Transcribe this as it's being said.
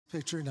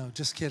picture. No,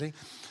 just kidding.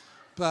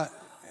 But,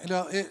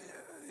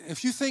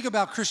 if you think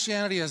about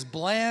Christianity as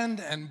bland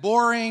and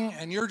boring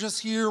and you're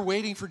just here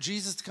waiting for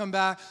Jesus to come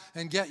back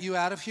and get you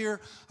out of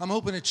here, I'm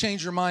hoping to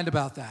change your mind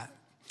about that.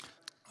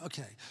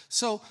 Okay,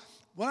 so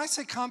when I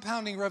say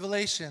compounding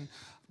revelation,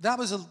 that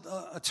was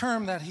a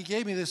term that he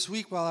gave me this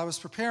week while I was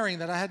preparing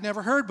that I had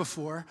never heard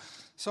before.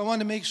 So I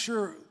wanted to make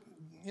sure,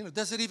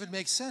 does it even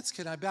make sense?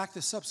 Can I back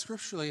this up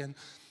scripturally?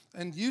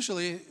 And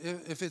usually,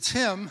 if it's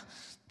him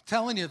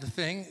telling you the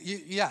thing,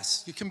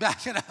 yes, you can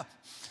back it up.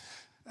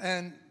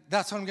 And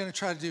that's what I'm going to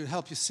try to do to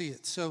help you see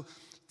it. So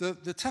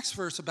the text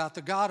verse about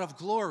the God of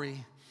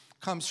glory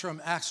comes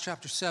from Acts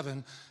chapter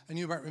 7. And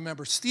you might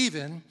remember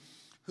Stephen,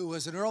 who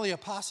was an early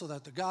apostle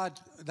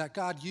that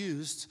God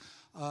used,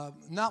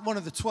 not one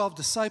of the 12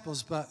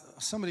 disciples, but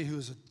somebody who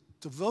was a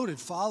devoted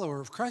follower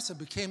of Christ and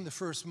became the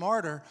first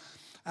martyr.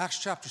 Acts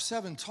chapter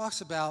 7 talks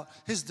about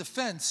his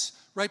defense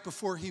right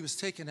before he was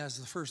taken as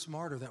the first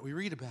martyr that we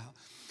read about.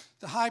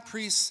 The high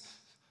priest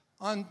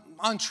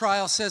on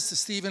trial says to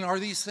Stephen, are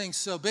these things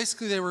so?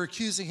 Basically, they were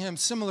accusing him,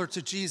 similar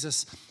to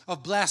Jesus,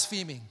 of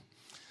blaspheming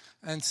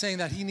and saying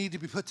that he needed to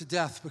be put to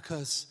death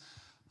because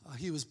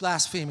he was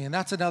blaspheming. And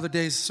that's another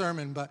day's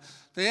sermon. But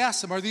they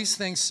asked him, are these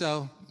things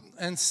so?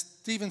 And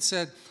Stephen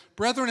said,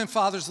 brethren and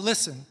fathers,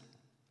 listen.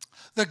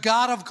 The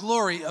God of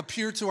glory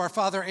appeared to our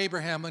father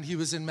Abraham when he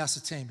was in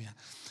Mesopotamia.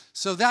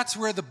 So that's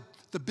where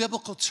the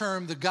biblical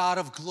term, the God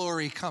of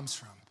glory, comes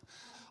from.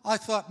 I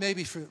thought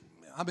maybe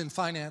I'm in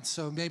finance,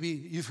 so maybe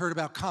you've heard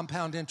about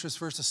compound interest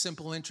versus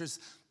simple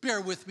interest.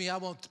 Bear with me, I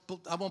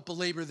won't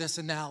belabor this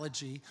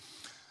analogy.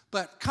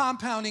 But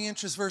compounding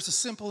interest versus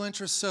simple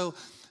interest, so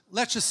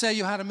let's just say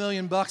you had $1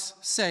 million.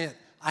 Say it,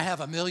 I have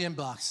 $1 million.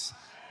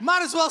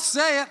 Might as well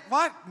say it,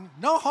 what?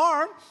 No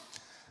harm.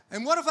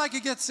 And what if I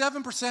could get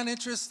 7%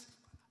 interest,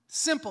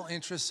 simple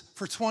interest,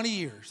 for 20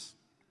 years?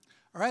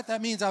 All right,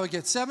 that means I would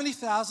get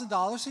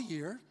 $70,000 a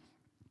year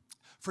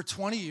for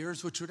 20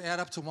 years, which would add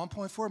up to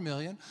 $1.4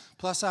 million,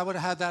 plus I would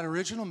have had that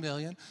original $1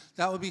 million.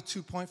 That would be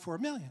 $2.4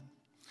 million.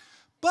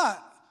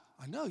 But,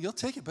 I know you'll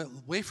take it, but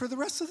wait for the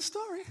rest of the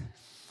story.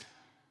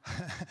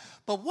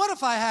 But what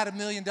if I had $1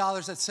 million at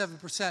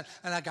 7%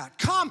 and I got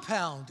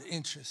compound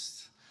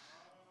interest?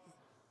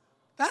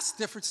 That's a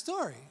different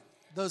story.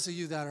 Those of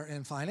you that are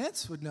in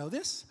finance would know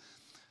this.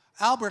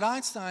 Albert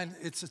Einstein,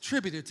 it's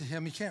attributed to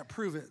him, he can't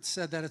prove it,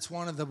 said that it's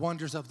one of the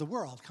wonders of the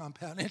world,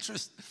 compound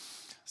interest.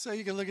 So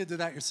you can look into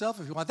that yourself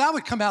if you want. That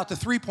would come out to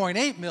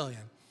 $3.8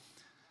 million.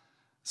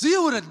 So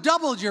you would have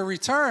doubled your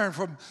return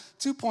from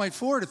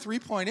 2.4 to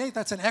 3.8.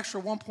 That's an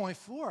extra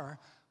 1.4.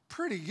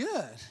 Pretty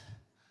good.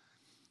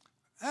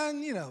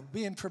 And,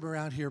 being from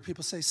around here,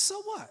 people say,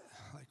 so what?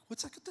 Like,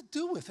 what's that got to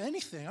do with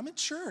anything? I'm in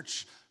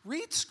church.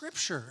 Read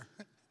scripture.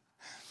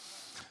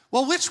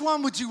 Well, which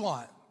one would you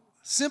want?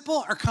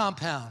 Simple or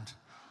compound?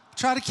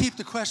 Try to keep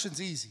the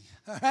questions easy,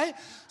 all right?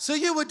 So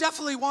you would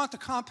definitely want the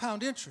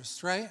compound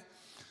interest, right?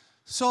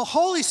 So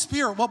Holy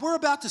Spirit, what we're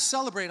about to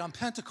celebrate on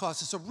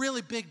Pentecost is a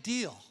really big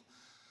deal.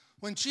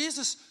 When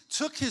Jesus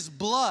took his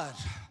blood,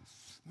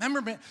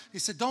 remember, he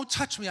said, don't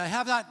touch me. I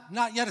have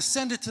not yet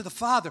ascended to the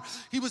Father.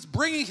 He was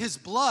bringing his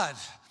blood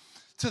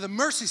to the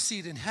mercy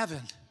seat in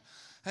heaven.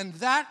 And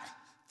that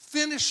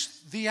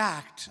finished the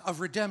act of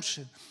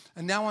redemption.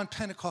 And now on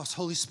Pentecost,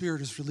 Holy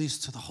Spirit is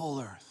released to the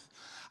whole earth.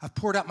 I've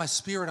poured out my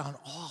Spirit on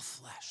all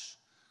flesh.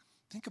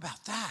 Think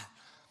about that.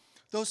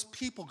 Those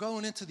people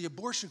going into the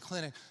abortion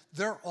clinic,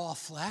 they're all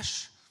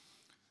flesh.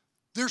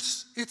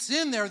 It's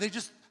in there, they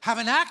just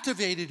haven't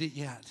activated it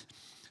yet.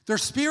 Their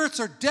spirits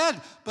are dead,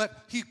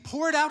 but he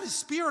poured out his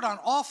Spirit on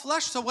all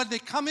flesh, so when they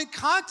come in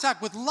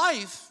contact with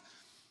life,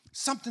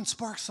 something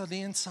sparks on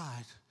the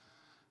inside.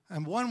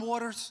 And one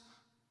waters,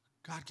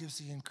 God gives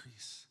the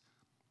increase.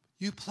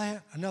 You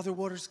plant, another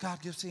waters,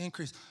 God gives the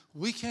increase.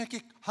 We can't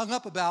get hung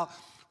up about,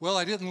 well,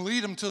 I didn't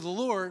lead them to the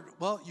Lord.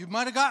 Well, you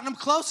might have gotten them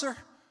closer.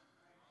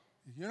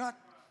 You're not,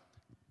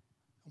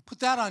 don't put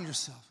that on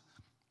yourself.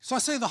 So I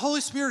say the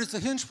Holy Spirit is the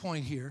hinge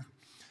point here.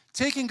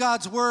 Taking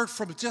God's word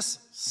from just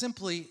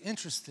simply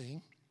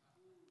interesting,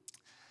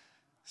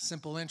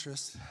 simple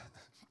interest,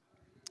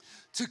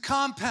 to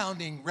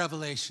compounding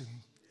revelation.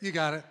 You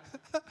got it.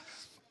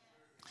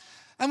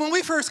 And when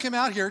we first came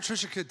out here,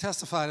 Trisha could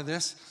testify to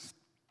this,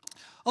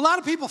 a lot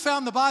of people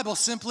found the Bible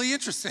simply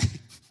interesting.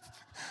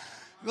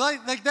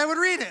 Like they would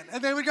read it,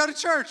 and they would go to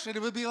church, and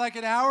it would be like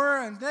an hour,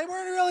 and they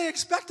weren't really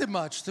expecting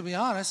much, to be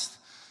honest.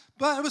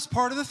 But it was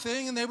part of the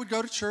thing, and they would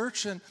go to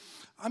church, and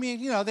I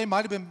mean, they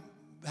might have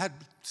had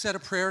said a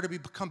prayer to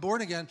become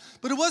born again,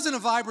 but it wasn't a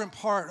vibrant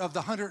part of the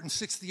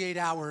 168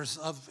 hours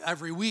of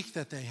every week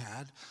that they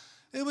had.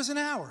 It was an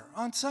hour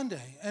on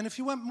Sunday, and if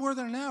you went more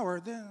than an hour,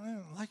 they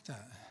didn't like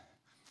that.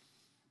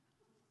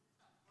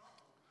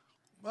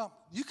 Well,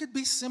 you could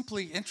be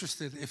simply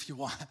interested if you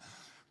want,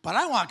 but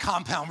I want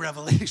compound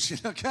revelation,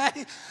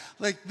 okay?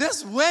 Like, this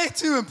is way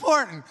too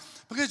important,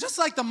 because just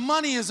like the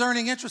money is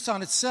earning interest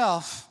on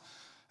itself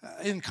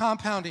in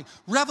compounding,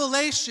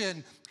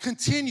 revelation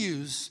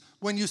continues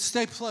when you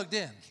stay plugged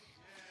in.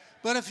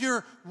 But if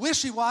you're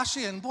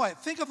wishy-washy, and boy,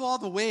 think of all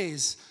the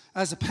ways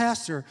as a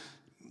pastor,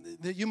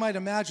 that you might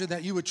imagine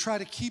that you would try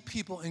to keep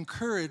people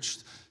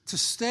encouraged to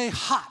stay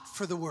hot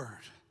for the word.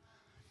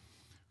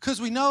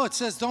 Because we know it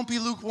says, don't be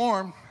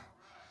lukewarm.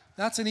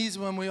 That's an easy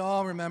one we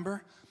all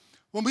remember.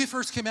 When we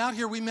first came out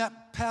here, we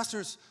met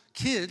pastors'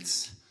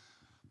 kids.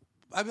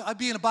 I'd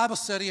be in a Bible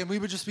study, and we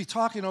would just be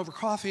talking over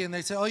coffee, and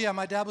they'd say, oh, yeah,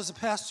 my dad was a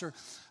pastor,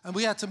 and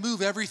we had to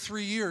move every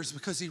 3 years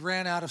because he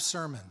ran out of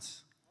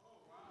sermons.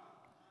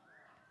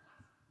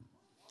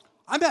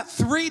 I met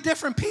 3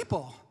 different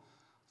people.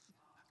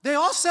 They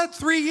all said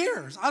 3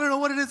 years. I don't know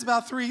what it is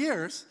about 3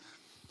 years.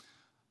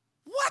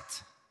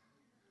 What?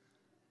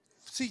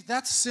 See,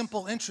 that's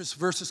simple interest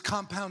versus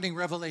compounding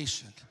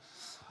revelation.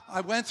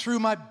 I went through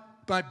my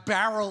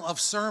barrel of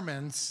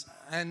sermons,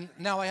 and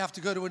now I have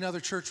to go to another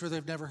church where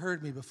they've never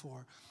heard me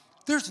before.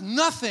 There's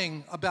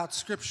nothing about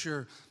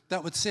Scripture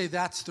that would say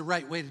that's the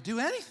right way to do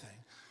anything.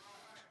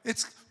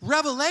 It's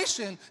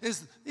revelation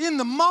is in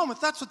the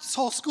moment. That's what this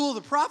whole school of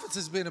the prophets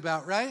has been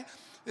about, right?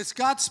 It's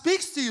God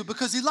speaks to you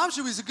because he loves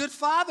you. He's a good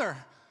father.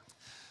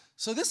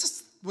 So this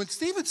is when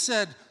Stephen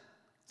said,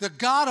 the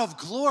God of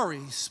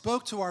glory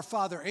spoke to our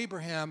father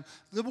Abraham.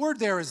 The word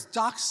there is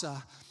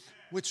doxa,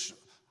 which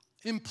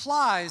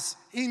implies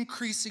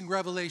increasing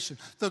revelation.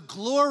 The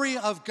glory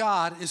of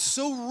God is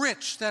so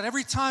rich that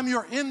every time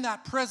you're in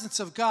that presence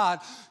of God,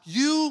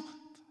 you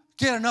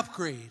get an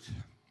upgrade.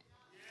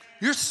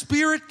 Your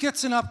spirit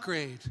gets an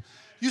upgrade.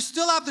 You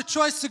still have the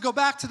choice to go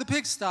back to the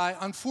pigsty,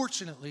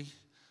 unfortunately.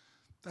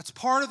 That's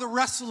part of the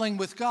wrestling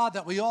with God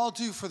that we all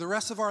do for the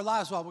rest of our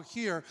lives while we're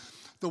here.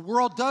 The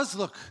world does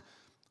look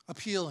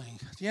appealing.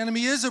 The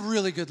enemy is a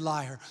really good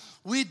liar.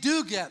 We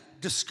do get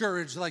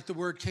discouraged, like the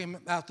word came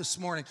out this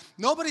morning.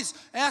 Nobody's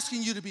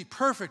asking you to be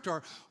perfect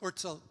or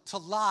to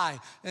lie.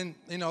 And,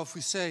 if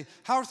we say,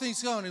 how are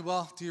things going?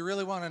 Well, do you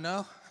really want to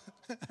know?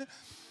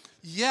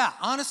 Yeah,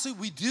 honestly,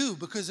 we do,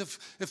 because if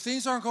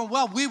things aren't going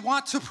well, we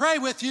want to pray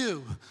with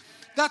you.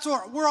 That's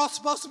what we're all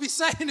supposed to be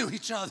saying to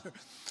each other.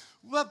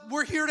 But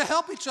we're here to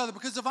help each other,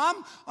 because if I'm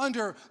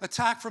under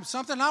attack from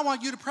something, I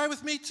want you to pray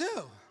with me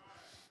too.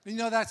 You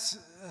know that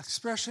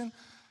expression?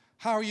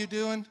 How are you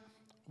doing?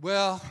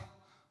 Well,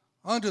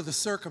 under the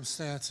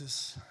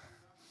circumstances.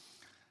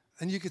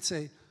 And you could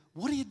say,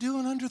 what are you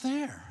doing under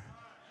there?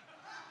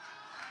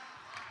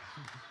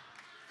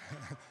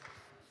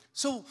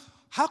 So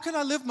how can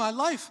I live my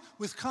life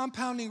with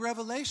compounding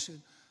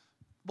revelation?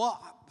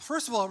 Well,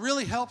 first of all, it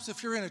really helps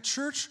if you're in a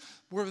church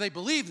where they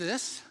believe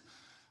this,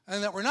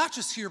 and that we're not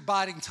just here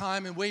biding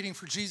time and waiting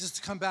for Jesus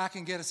to come back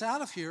and get us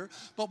out of here,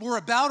 but we're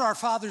about our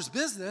Father's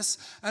business,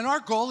 and our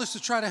goal is to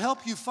try to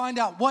help you find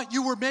out what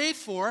you were made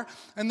for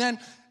and then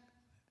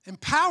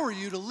empower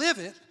you to live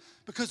it,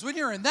 because when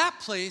you're in that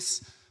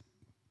place,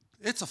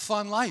 it's a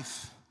fun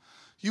life.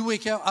 You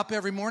wake up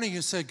every morning and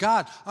you say,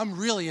 God, I'm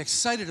really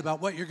excited about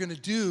what you're going to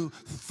do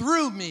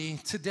through me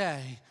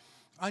today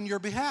on your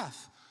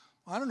behalf.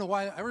 I don't know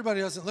why everybody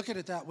doesn't look at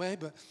it that way,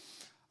 but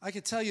I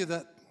can tell you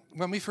that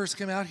when we first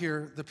came out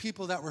here, the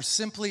people that were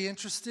simply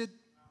interested,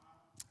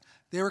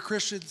 they were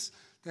Christians,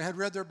 they had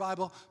read their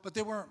Bible, but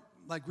they weren't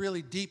like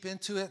really deep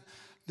into it.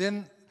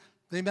 Then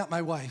they met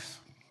my wife.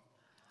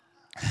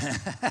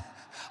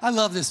 I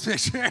love this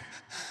picture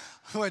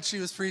when she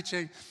was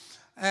preaching.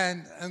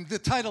 And the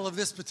title of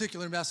this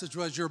particular message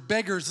was, Your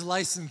Beggar's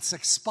License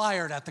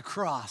Expired at the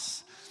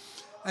Cross.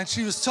 And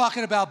she was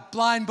talking about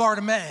blind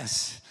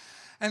Bartimaeus.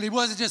 And he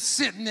wasn't just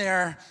sitting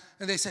there,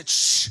 and they said,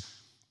 shh,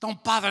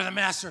 don't bother the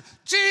master.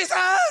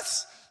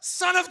 Jesus,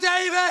 Son of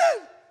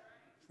David,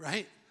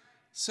 right?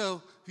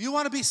 So if you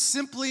want to be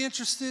simply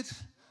interested,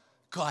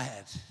 go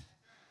ahead.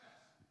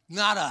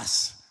 Not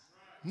us.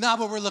 Not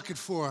what we're looking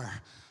for.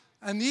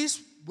 And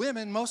these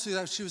women, mostly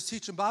that she was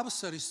teaching Bible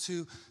studies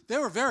to, they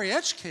were very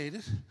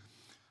educated,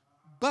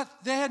 but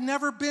they had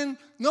never been,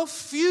 no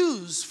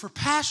fuse for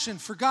passion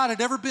for God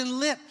had ever been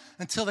lit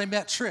until they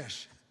met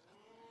Trish.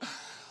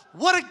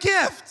 What a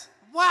gift.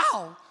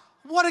 Wow.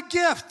 What a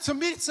gift to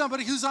meet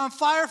somebody who's on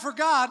fire for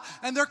God,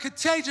 and they're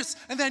contagious,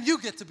 and then you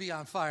get to be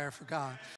on fire for God.